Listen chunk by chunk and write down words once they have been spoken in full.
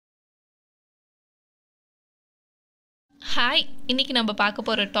Hi, இன்றைக்கி நம்ம பார்க்க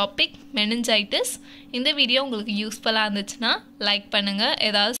போகிற டாபிக் மெனிஞ்சைட்டிஸ். இந்த வீடியோ உங்களுக்கு யூஸ்ஃபுல்லாக இருந்துச்சுன்னா லைக் பண்ணுங்கள்.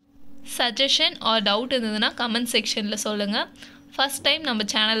 ஏதாவது சஜஷன் ஆர் டவுட் இருந்ததுன்னா கமெண்ட் செக்ஷனில் சொல்லுங்கள். ஃபஸ்ட் டைம் நம்ம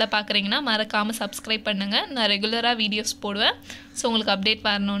சேனலில் பார்க்குறீங்கன்னா மறக்காமல் சப்ஸ்கிரைப் பண்ணுங்கள். நான் ரெகுலராக வீடியோஸ் போடுவேன். ஸோ உங்களுக்கு அப்டேட்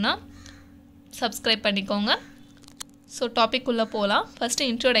வரணுன்னா சப்ஸ்கிரைப் பண்ணிக்கோங்க. ஸோ டாபிக் உள்ளே போகலாம். First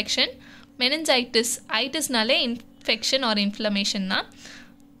introduction. Meningitis, ஐட்டிஸ்னாலே infection R inflammation தான்.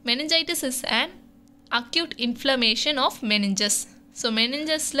 Meningitis is and acute inflammation of meninges. So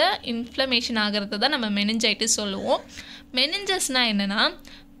மெனிஞ்சஸில் inflammation ஆகிறது தான் நம்ம மெனிஞ்சைட்டிஸ் சொல்லுவோம். மெனிஞ்சஸ்னால் என்னென்னா,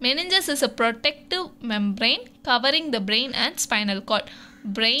 meninges is a protective membrane covering the brain and spinal card.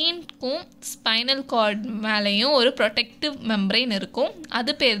 பிரெயின்க்கும் spinal card மேலேயும் ஒரு ப்ரொடெக்டிவ் மெம்ப்ரெயின் இருக்கும்.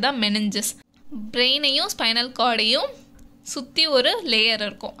 அது பேர் தான் மெனிஞ்சஸ். பிரெயினையும் ஸ்பைனல் கார்டையும் சுற்றி ஒரு லேயர்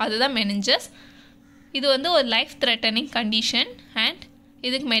இருக்கும், அதுதான் மெனிஞ்சஸ். இது ஒரு லைஃப் த்ரெட்டனிங் கண்டிஷன் அண்ட்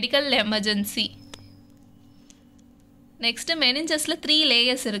இதுக்கு மெடிக்கல் எமர்ஜென்சி. நெக்ஸ்ட்டு மெனிஞ்சஸில் 3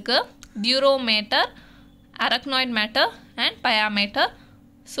 லேயர்ஸ் இருக்குது. டியூரோமேட்டர், arachnoid matter and pia mater.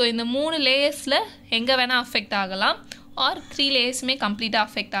 So இந்த 3 லேயர்ஸில் எங்கே வேணால் அஃபெக்ட் ஆகலாம் ஆர் 3 லேயர்ஸுமே கம்ப்ளீட்டாக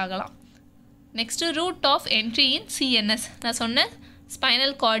அஃபெக்ட் ஆகலாம். Next root of entry in CNS. நான் சொன்னேன்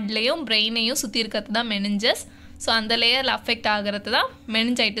ஸ்பைனல் கார்ட்லேயும் பிரெயினையும் சுற்றி இருக்கிறது தான் மெனிஞ்சஸ். ஸோ அந்த லேயரில் அஃபெக்ட் ஆகிறது தான்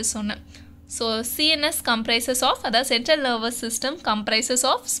மெனிஞ்சைட்டிஸ் சொன்னேன். ஸோ சிஎன்எஸ் கம்ப்ரைசஸ் ஆஃப், அதாவது central nervous system comprises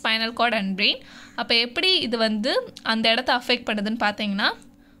of spinal card and brain. அப்போ எப்படி இது அந்த இடத்த அஃபெக்ட் பண்ணுதுன்னு பார்த்தீங்கன்னா,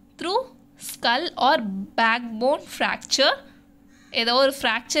 through skull are back phone fracture. ஏதோ ஒரு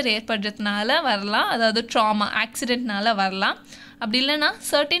ஃப்ராக்சர் ஏற்படுறதுனால வரலாம், அதாவது ட்ராமா ஆக்சிடென்ட்னால வரலாம். அப்படி இல்லைனா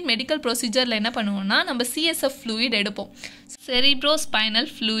சர்டின் மெடிக்கல் ப்ரொசீஜரில் என்ன பண்ணுவோம்னா, நம்ம சிஎஸ்எஃப் ஃப்ளூயிட் எடுப்போம். செரிப்ரோ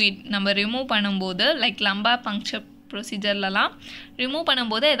ஸ்பைனல் ஃப்ளூயிட் நம்ம ரிமூவ் பண்ணும்போது, லைக் லம்பார் பங்க்சர் ப்ரொசீஜர்லலாம் ரிமூவ்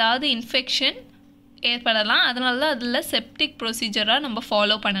பண்ணும்போது ஏதாவது இன்ஃபெக்ஷன் ஏற்படலாம். அதனால தான் அதில் செப்டிக் ப்ரொசீஜராக நம்ம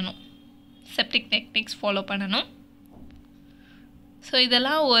ஃபாலோ பண்ணணும், செப்டிக் டெக்னிக்ஸ் ஃபாலோ பண்ணணும். ஸோ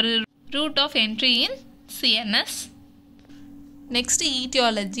இதெல்லாம் ஒரு root of entry in CNS. Next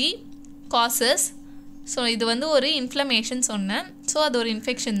etiology, causes. So இது ஒரு இன்ஃப்ளமேஷன் சொன்னேன். ஸோ அது ஒரு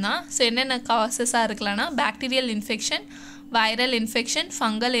இன்ஃபெக்ஷன் தான். ஸோ என்னென்ன காசஸாக இருக்கலாம்னா, bacterial infection, viral infection,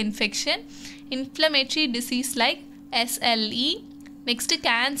 fungal infection, inflammatory disease like SLE. Next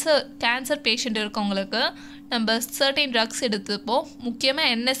cancer patient இருக்கவங்களுக்கு நம்ம சர்டைன் ட்ரக்ஸ் எடுத்துப்போம்.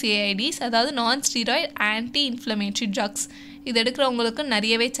 முக்கியமாக NSAIDs, அதாவது நான் ஸ்டீராய்டு ஆன்டி இன்ஃப்ளமேட்ரி ட்ரக்ஸ். இது எடுக்கிறவங்களுக்கு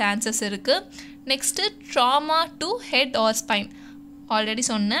நிறையவே சான்சஸ் இருக்குது. Next drama to head R spine. Already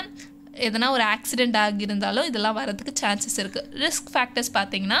சொன்னேன், எதனா ஒரு ஆக்சிடெண்ட் ஆகியிருந்தாலும் இதெல்லாம் வரதுக்கு சான்சஸ் இருக்குது. ரிஸ்க் ஃபேக்டர்ஸ்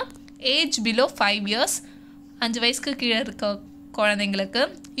பார்த்திங்கன்னா, ஏஜ் பிலோ 5 years, 5 வயசுக்கு கீழே இருக்க குழந்தைங்களுக்கு,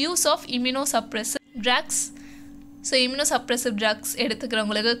 use of இம்யூனோசப்ரெசிவ் drugs. So இம்யூனோசப்ரெசிவ் drugs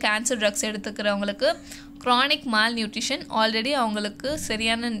எடுத்துக்கிறவங்களுக்கு, cancer drugs எடுத்துக்கிறவங்களுக்கு, chronic mall nutrition, already அவங்களுக்கு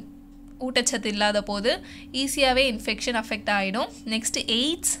சரியான ஊட்டச்சத்து இல்லாத போது ஈஸியாகவே இன்ஃபெக்ஷன் அஃபெக்ட் ஆகிடும். Next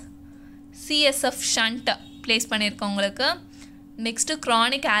AIDS, CSF shunt place பண்ணியிருக்கவங்களுக்கு, next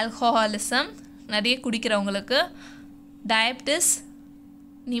chronic alcoholism நிறைய குடிக்கிறவங்களுக்கு, diabetes,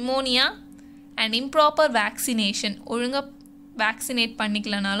 pneumonia and improper vaccination, ஒழுங்காக வேக்சினேட்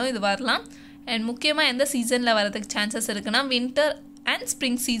பண்ணிக்கலனாலும் இது வரலாம். அண்ட் முக்கியமாக எந்த சீசனில் வரதுக்கு சான்சஸ் இருக்குன்னா, வின்டர் அண்ட்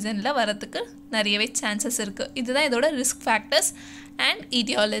ஸ்ப்ரிங் சீசனில் வரதுக்கு நிறையவே சான்சஸ் இருக்குது. இதுதான் இதோட risk factors and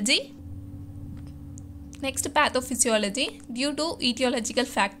etiology. Next pathophysiology. Due to ஈட்டியாலஜிக்கல்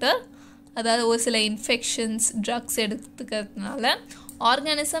factor, அதாவது ஒரு சில infections drugs எடுத்துக்கிறதுனால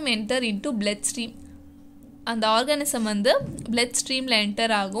organism enter into blood stream. அந்த ஆர்கானிசம் பிளட் ஸ்ட்ரீமில்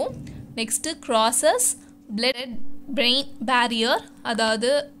என்டர் ஆகும். Next crosses blood brain barrier,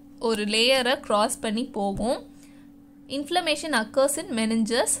 அதாவது ஒரு லேயரை க்ராஸ் பண்ணி போகும். இன்ஃப்ளமேஷன் அக்கர்ஸ் இன்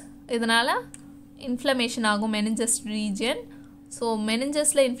மெனிஞ்சஸ். இதனால் இன்ஃப்ளமேஷன் ஆகும் மெனிஞ்சஸ் ரீஜன். ஸோ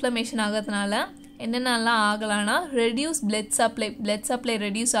மெனிஞ்சஸில் இன்ஃப்ளமேஷன் ஆகிறதுனால என்னென்னலாம் ஆகலான்னா, ரெடியூஸ் பிளட் சப்ளை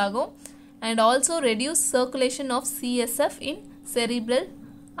ரெடியூஸ் ஆகும். And also reduce circulation of CSF in cerebral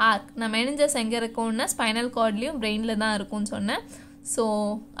arc. நான் மெனிஞ்சஸ் எங்கே இருக்கும்னா ஸ்பைனல் கார்ட்லேயும் பிரெயினில் தான் இருக்கும்னு சொன்னேன். ஸோ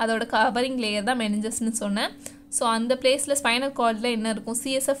அதோட கவரிங் லேயர் தான் மெனிஞ்சஸ்ன்னு சொன்னேன். ஸோ அந்த பிளேஸில் ஸ்பைனல் கார்டில் என்ன இருக்கும்,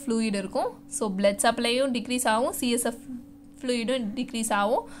 சிஎஸ்எஃப் ஃப்ளூயிட் இருக்கும். ஸோ பிளட் சப்ளையும் டிக்ரீஸ் ஆகும், சிஎஸ்எஃப் ஃப்ளூயிடும் டிக்ரீஸ்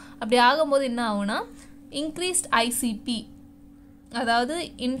ஆகும். அப்படி ஆகும்போது என்ன ஆகும்னா, இன்க்ரீஸ்ட் ஐசிபி, அதாவது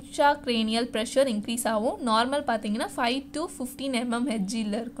இன்ட்ராக்ரேனியல் ப்ரெஷர் இன்க்ரீஸ் ஆகும். நார்மல் பார்த்தீங்கன்னா 5 to 15 mmHg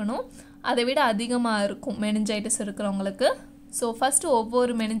இருக்கணும். அதை விட அதிகமாக இருக்கும் மெனிஞ்சைட்டிஸ் இருக்கிறவங்களுக்கு. ஸோ ஃபஸ்ட்டு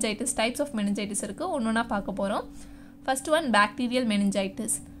ஒவ்வொரு மெனிஞ்சைட்டிஸ், டைப்ஸ் ஆஃப் மெனிஞ்சைட்டிஸ் இருக்குது, ஒன்று ஒன்றா பார்க்க போகிறோம். First one bacterial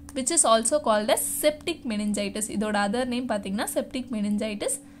meningitis, which is also called as septic meningitis. இதோட other name பார்த்தீங்கன்னா septic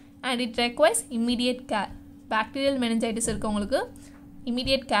meningitis and it requires immediate care. Bacterial meningitis இருக்கவங்களுக்கு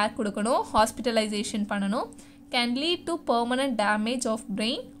immediate care கொடுக்கணும், hospitalization பண்ணணும். Can lead to permanent damage of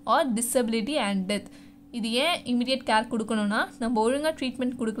brain or disability and death. இது ஏன் immediate care கொடுக்கணும்னா நம்ம ஒழுங்காக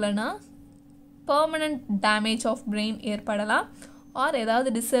ட்ரீட்மெண்ட் கொடுக்கலன்னா பெர்மனண்ட் டேமேஜ் ஆஃப் பிரெயின் ஏற்படலாம் ஆர் ஏதாவது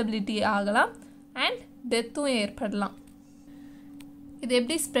டிசபிலிட்டி ஆகலாம் அண்ட் டெத்தும் ஏற்படலாம். இது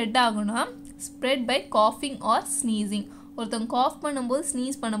எப்படி ஸ்ப்ரெட் ஆகும்னா ஸ்ப்ரெட் பை காஃபிங் ஆர் ஸ்னீசிங். ஒருத்தவங்க காஃப் பண்ணும்போது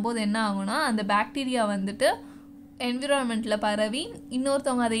ஸ்னீஸ் பண்ணும்போது என்ன ஆகும்னா அந்த பாக்டீரியா வந்துட்டு என்விரான்மெண்ட்டில் பரவி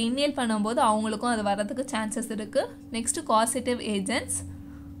இன்னொருத்தவங்க அதை இன்ஹேல் பண்ணும்போது அவங்களுக்கும் அது வரதுக்கு சான்சஸ் இருக்குது. Next causative agents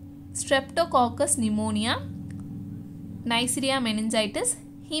streptococcus pneumonia, Nigeria meningitis,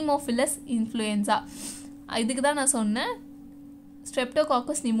 Haemophilus influenza. இதுக்கு தான் நான் சொன்னேன்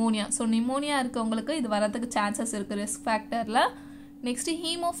ஸ்ட்ரெப்டோகாக்கஸ் நிமோனியா. ஸோ நிமோனியா இருக்கவங்களுக்கு இது வரதுக்கு சான்சஸ் இருக்குது ரிஸ்க் ஃபேக்டரில். Next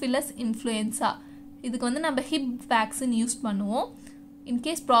Haemophilus influenza. இதுக்கு வந்து நம்ம ஹிப் வேக்சின் யூஸ் பண்ணுவோம்.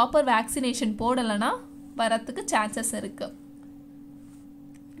 இன்கேஸ் ப்ராப்பர் வேக்சினேஷன் போடலைன்னா வரத்துக்கு சான்சஸ் இருக்குது.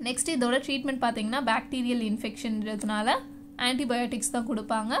 நெக்ஸ்ட் இதோட ட்ரீட்மெண்ட் பார்த்தீங்கன்னா பாக்டீரியல் இன்ஃபெக்ஷன்றதுனால ஆன்டிபயோட்டிக்ஸ் தான்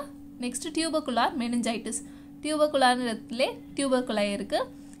கொடுப்பாங்க. Next டியூபர்குலார் meningitis. டியூபர்குலார்ன்றதுலே டியூபர்குலை இருக்குது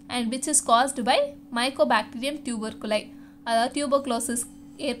and which is caused by Mycobacterium டியூபர்குலை. அதாவது டியூபர்குலோசிஸ்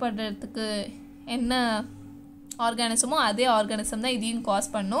ஏற்படுறதுக்கு என்ன ஆர்கானிசமோ அதே ஆர்கானிசம் தான் இதையும்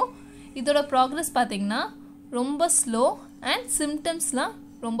காஸ் பண்ணும். இதோட ப்ராக்ரஸ் பார்த்திங்கன்னா ரொம்ப ஸ்லோ அண்ட் சிம்டம்ஸ்லாம்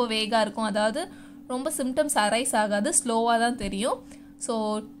ரொம்ப வேகாக இருக்கும். அதாவது ரொம்ப சிம்டம்ஸ் அரைஸ் ஆகாது, ஸ்லோவாக தான் தெரியும். ஸோ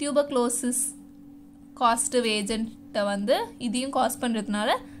டியூபர்குலோசிஸ் காஸ்டிவ் ஏஜென்ட்டை வந்து இதையும் காஸ் பண்ணுறதுனால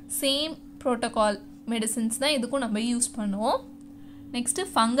சேம் ப்ரோட்டோகால் மெடிசின்ஸ் தான் இதுக்கும் நம்ம யூஸ் பண்ணுவோம். Next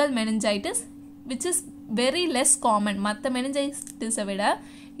fungal meningitis which is very less common. மற்ற மெனிஞ்சைட்டிஸை விட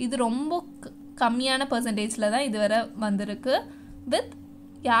இது ரொம்ப கம்மியான பர்சன்டேஜில் தான் இதுவரை வந்திருக்கு. வித்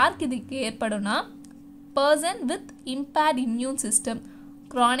யாருக்கு இதுக்கு ஏற்படும்னா person with impaired immune system,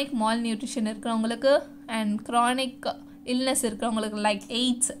 chronic mall nutrition இருக்கிறவங்களுக்கு அண்ட் க்ரானிக் இல்னஸ் இருக்கிறவங்களுக்கு லைக்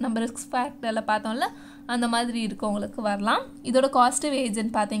எய்ட்ஸ் நம்ம ரிஸ்க் ஃபேக்டரில் பார்த்தோம்ல அந்த மாதிரி இருக்கவங்களுக்கு வரலாம். இதோட காஸ்டிவ்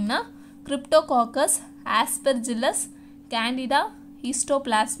ஏஜென்ட் பார்த்தீங்கன்னா Cryptococcus, ஆஸ்பெர்ஜில்லஸ், கேண்டிடா,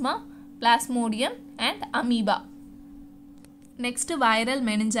 ஹிஸ்டோபிளாஸ்மா, plasmodium and amoeba. Next viral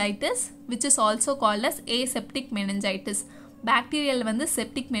meningitis which is also called as aseptic meningitis. Bacterial வந்து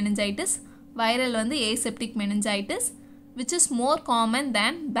செப்டிக் மெனிஞ்சைட்டிஸ், வைரல் வந்து aseptic meningitis which is more common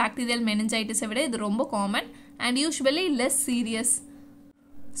than bacterial meningitis. விட இது ரொம்ப common and usually less serious.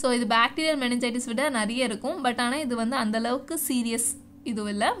 So இது bacterial meningitis விட நிறைய இருக்கும். But ஆனால் இது வந்து அந்தளவுக்கு சீரியஸ் இது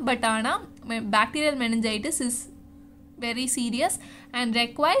இல்லை. பட் ஆனால் bacterial meningitis is very serious and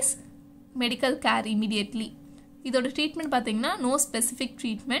ரெக்வைர்ஸ் medical care immediately. இதோட ட்ரீட்மெண்ட் பார்த்தீங்கன்னா no specific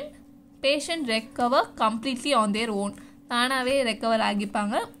treatment. Patient recover completely on their own, தானாகவே ரெக்கவர்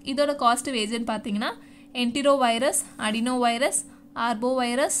ஆகிப்பாங்க. இதோட காஸ்டிவ் ஏஜென்ட் பார்த்தீங்கன்னா என்டிரோ virus, அடினோ virus, ஆர்போ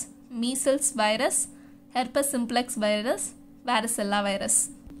virus, measles virus, herpes simplex virus, வாரிசெல்லா virus.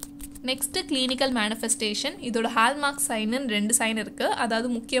 Next clinical manifestation. இதோட hallmark சைன்னு 2 sign இருக்குது. அதாவது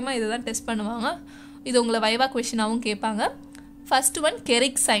முக்கியமாக இதை தான் டெஸ்ட் பண்ணுவாங்க. இது உங்களை வைவா கொஷினாகவும் கேட்பாங்க. First one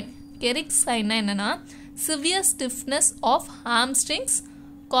Kerik sign. Kerik சைன்னா என்னென்னா severe stiffness of hamstrings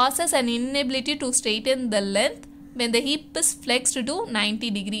causes an inability to straighten the length when the hip is flexed to 90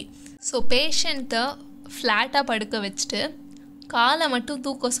 degree. So பேஷண்ட்டை ஃப்ளாட்டாக படுக்க வச்சுட்டு காலை மட்டும்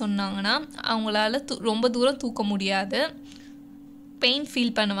தூக்க சொன்னாங்கன்னா அவங்களால ரொம்ப தூரம் தூக்க முடியாது, பெயின்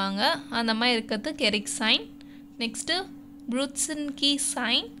ஃபீல் பண்ணுவாங்க. அந்த மாதிரி இருக்கிறது கெரிக் சைன். Next ப்ரூட்ஸின்கி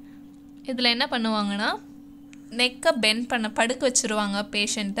sign. இதில் என்ன பண்ணுவாங்கன்னா நெக்கை பெண்ட் பண்ண படுக்க வச்சுருவாங்க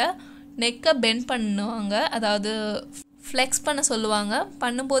பேஷண்ட்டை, நெக்கை பெண்ட் பண்ணுவாங்க, அதாவது ஃப்ளெக்ஸ் பண்ண சொல்லுவாங்க.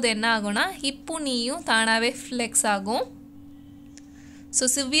 பண்ணும்போது என்ன ஆகும்னா ஹிப்பும் நீயும் தானாகவே ஃப்ளெக்ஸ் ஆகும். So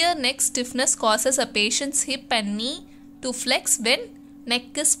severe neck stiffness causes a patients hip and நீ to flex when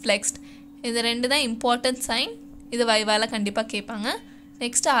neck is ஃப்ளெக்ஸ்ட். இது 2 தான் இம்பார்ட்டன்ட் சைன். இது வைவால கண்டிப்பாக கேட்பாங்க.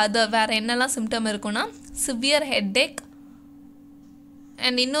 நெக்ஸ்ட்டு அதர் வேறு என்னெல்லாம் சிம்டம் இருக்குன்னா சிவியர் ஹெட்டேக்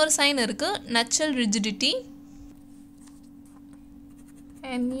அண்ட் இன்னொரு சைன் இருக்குது நச்சல் ரிஜிடிட்டி,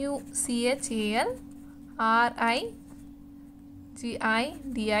 NUCHALRIGIDITY.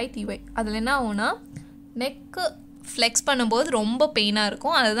 அதில் என்ன ஆகும்னா நெக்கு ஃப்ளெக்ஸ் பண்ணும்போது ரொம்ப பெயினாக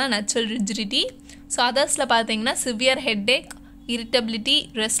இருக்கும், அதுதான் நச்சல் ரிஜிடிட்டி. ஸோ அதர்ஸில் பார்த்தீங்கன்னா severe headache, irritability,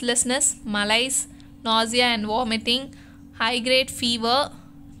 restlessness, malaise, nausea and vomiting, high grade fever,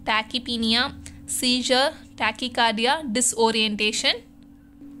 tachypnea, seizure, tachycardia, disorientation,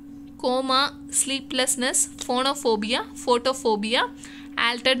 coma, sleeplessness, phonophobia, photophobia,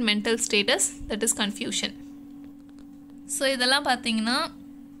 altered mental status, that is confusion. So இதெல்லாம் பார்த்திங்கன்னா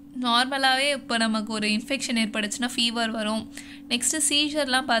நார்மலாகவே இப்போ நமக்கு ஒரு இன்ஃபெக்ஷன் ஏற்படுச்சுன்னா ஃபீவர் வரும். நெக்ஸ்ட்டு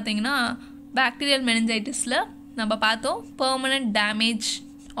சீஷர்லாம் பார்த்திங்கன்னா bacterial மெனிஞ்சைட்டிஸில் நம்ம பார்த்தோம் பெர்மனண்ட் டேமேஜ்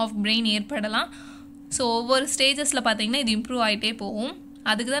ஆஃப் பிரெயின் ஏற்படலாம். ஸோ ஒவ்வொரு ஸ்டேஜஸில் பார்த்திங்கன்னா இது இம்ப்ரூவ் ஆகிட்டே போகும்.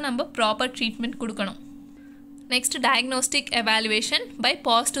 அதுக்கு தான் நம்ம ப்ராப்பர் ட்ரீட்மெண்ட் கொடுக்கணும். Next, diagnostic evaluation by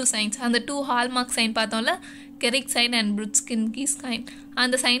positive signs. And the 2 hallmark sign பார்த்தோம்ல, Gehrig sign and Brudzinski sign.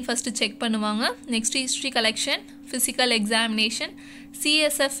 அந்த sign first check பண்ணுவாங்க. Next, history collection, physical examination,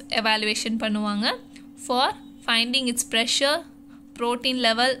 CSF evaluation பண்ணுவாங்க for finding its pressure, protein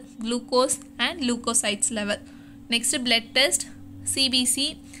level, glucose and leukocytes level. Next, blood test, CBC.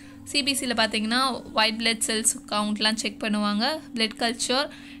 CBCல பார்த்தீங்கன்னா white blood cells countலாம் check பண்ணுவாங்க. Blood culture,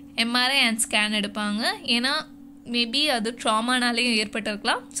 MRI and scan எடுப்பாங்க. ஏன்னா maybe அது ட்ராமானாலேயும்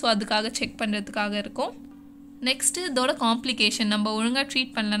ஏற்பட்டிருக்கலாம். So அதுக்காக check பண்ணுறதுக்காக இருக்கும். நெக்ஸ்ட்டு இதோட காம்ப்ளிகேஷன் நம்ம ஒழுங்காக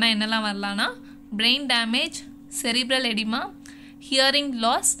ட்ரீட் பண்ணலன்னா என்னெல்லாம் வரலான்னா brain damage, cerebral oedema, hearing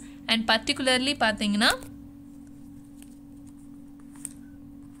loss and particularly பார்த்தீங்கன்னா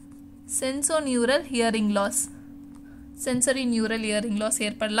சென்சோனியூரல் hearing loss, sensory neural hearing loss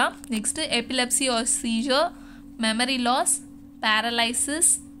ஏற்படலாம். Next epilepsy R seizure, memory loss,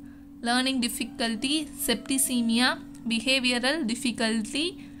 paralysis, learning difficulty, septicemia, behavioral difficulty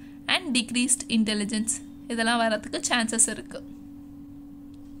and decreased intelligence. இதெல்லாம் வரதுக்கு chances இருக்கு.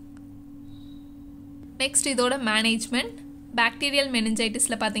 Next இதோட management. Bacterial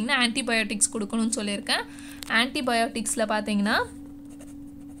மெனிஞ்சைட்டிஸில் பார்த்தீங்கன்னா antibiotics கொடுக்கணும்னு சொல்லியிருக்கேன். ஆன்டிபயோட்டிக்ஸில் பார்த்தீங்கன்னா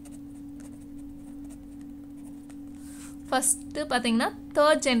ஃபஸ்ட்டு பார்த்தீங்கன்னா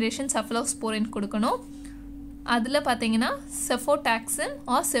 3rd generation cephalosporin கொடுக்கணும். அதில் பார்த்தீங்கன்னா செஃபோடாக்சின்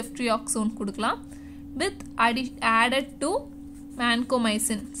ஆர் செஃப்ட்ரியாக்சோன் கொடுக்கலாம் with added to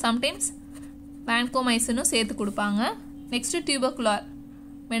vancomycin. Sometimes வான்கோமைசினும் சேர்த்து கொடுப்பாங்க. நெக்ஸ்ட்டு டியூபர்குலர்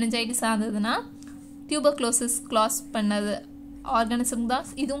மெனிஞ்சைட்டிஸ் ஆகுதுன்னா டியூபர்குலோசிஸ் காஸ் பண்ணது ஆர்கானிசம்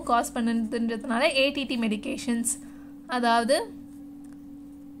தான் இதுவும் காஸ் பண்ணதுன்றதுனால ஏடிடி மெடிகேஷன்ஸ், அதாவது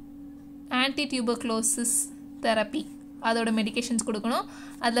ஆன்டி டியூபர்குலோசிஸ் தெரப்பி, அதோட மெடிகேஷன்ஸ் கொடுக்கணும்.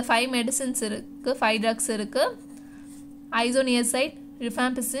 அதில் 5 மெடிசன்ஸ் இருக்குது, 5 ட்ரக்ஸ் இருக்குது. ஐசோனியசைட்,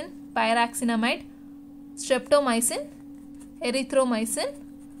 ரிஃபாம்பிசின், பைராக்சினமைட், ஸ்ட்ரெப்டோமைசின், எரித்ரோமைசின்.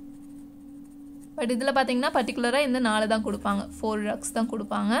 பட் இதில் பார்த்தீங்கன்னா பர்டிகுலராக இந்த 4 தான் கொடுப்பாங்க, 4 ட்ரக்ஸ் தான்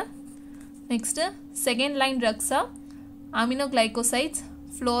கொடுப்பாங்க. Next second line ட்ரக்ஸாக அமினோக்ளைகோசைட்ஸ்,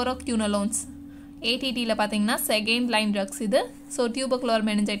 ஃப்ளோரோக்யூனலோன்ஸ். ஏடிடியில் பார்த்தீங்கன்னா செகண்ட் லைன் ட்ரக்ஸ் இது. ஸோ டியூபர்குலர்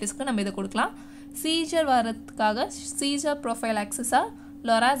மெனிஞ்சைட்டிஸ்க்கு நம்ம இதை கொடுக்கலாம். சீஜர் வரதுக்காக சீஜர் ப்ரொஃபைலாக்சிஸாக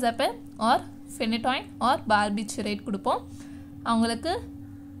லொராசெபன் ஆர் ஃபெனிடாயின் ஆர் பார்பிச்சுரேட் கொடுப்போம். அவங்களுக்கு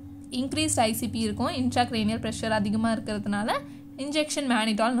இன்க்ரீஸ்ட் ஐசிபி இருக்கும், இன்ட்ராக்ரேனியல் ப்ரெஷர் அதிகமாக இருக்கிறதுனால இன்ஜெக்ஷன்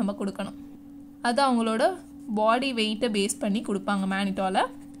மேனிடால் நம்ம கொடுக்கணும். அது அவங்களோட பாடி வெயிட்டை பேஸ் பண்ணி கொடுப்பாங்க மேனிடாலை.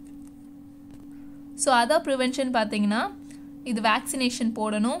 ஸோ அதர் ப்ரிவென்ஷன் பார்த்தீங்கன்னா இது வேக்சினேஷன்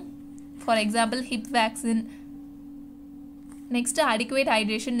போடணும். For example hip vaccine. Next adequate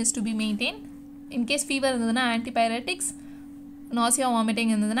hydration is to be maintain. In case fever இருந்ததுன்னா ஆன்டிபயோட்டிக்ஸ், நாசியா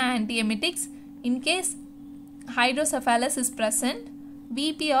வாமிட்டிங் இருந்ததுன்னா ஆன்டிஎமிட்டிக்ஸ். In case ஹைட்ரோசெஃபாலஸ் is present,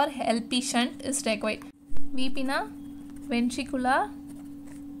 VP R LP shunt is required. விபினா ventricular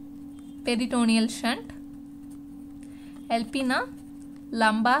peritoneal shunt, எல்பினா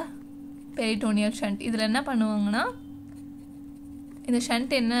lumbar peritoneal shunt. இதில் என்ன பண்ணுவாங்கன்னா இந்த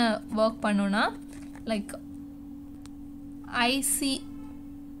shunt என்ன work பண்ணுன்னா like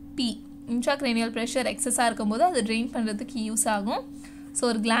ICP intracranial pressure எக்ஸஸாக இருக்கும்போது அது ட்ரெயின் பண்ணுறதுக்கு யூஸ் ஆகும். ஸோ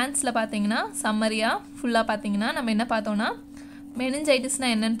ஒரு கிளான்ஸில் பார்த்தீங்கன்னா சம்மரியாக ஃபுல்லாக பார்த்தீங்கன்னா நம்ம என்ன பார்த்தோன்னா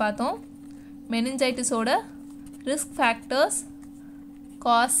மெனிஞ்சைட்டிஸ்னால் என்னென்னு பார்த்தோம். மெனிஞ்சைட்டிஸோட risk factors,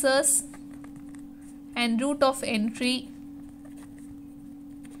 causes and root of entry.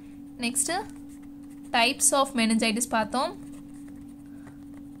 Next types of meningitis பார்த்தோம்.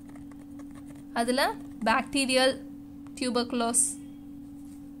 அதில் பாக்டீரியல்,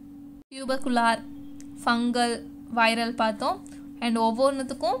 டியூபர்குலார், ஃபங்கல், வைரல் பார்த்தோம். அண்ட்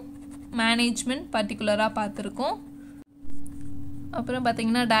ஒவ்வொன்றுத்துக்கும் மேனேஜ்மெண்ட் பர்டிகுலராக பார்த்துருக்கோம். அப்புறம்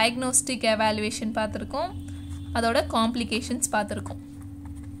பார்த்திங்கன்னா டயக்னோஸ்டிக் எவாலுவேஷன் பார்த்துருக்கோம், அதோட காம்ப்ளிகேஷன்ஸ் பார்த்துருக்கோம்.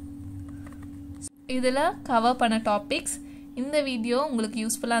 இதில் கவர் பண்ண டாபிக்ஸ். இந்த வீடியோ உங்களுக்கு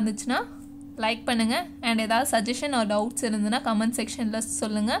யூஸ்ஃபுல்லாக இருந்துச்சுன்னா லைக் பண்ணுங்கள். அண்ட் ஏதாவது சஜஷன் ஆர் டவுட்ஸ் இருந்ததுன்னா கமெண்ட் செக்ஷனில்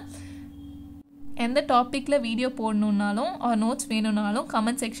சொல்லுங்கள். எந்த டாப்பிக்கில் வீடியோ போடணுன்னாலும் ஆர் நோட்ஸ் வேணும்னாலும்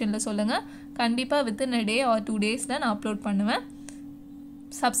கமெண்ட் செக்ஷனில் சொல்லுங்கள். கண்டிப்பாக within a day or 2 days நான் அப்லோட் பண்ணுவேன்.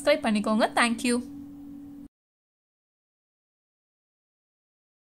 சப்ஸ்கிரைப் பண்ணிக்கோங்க. தேங்க்யூ.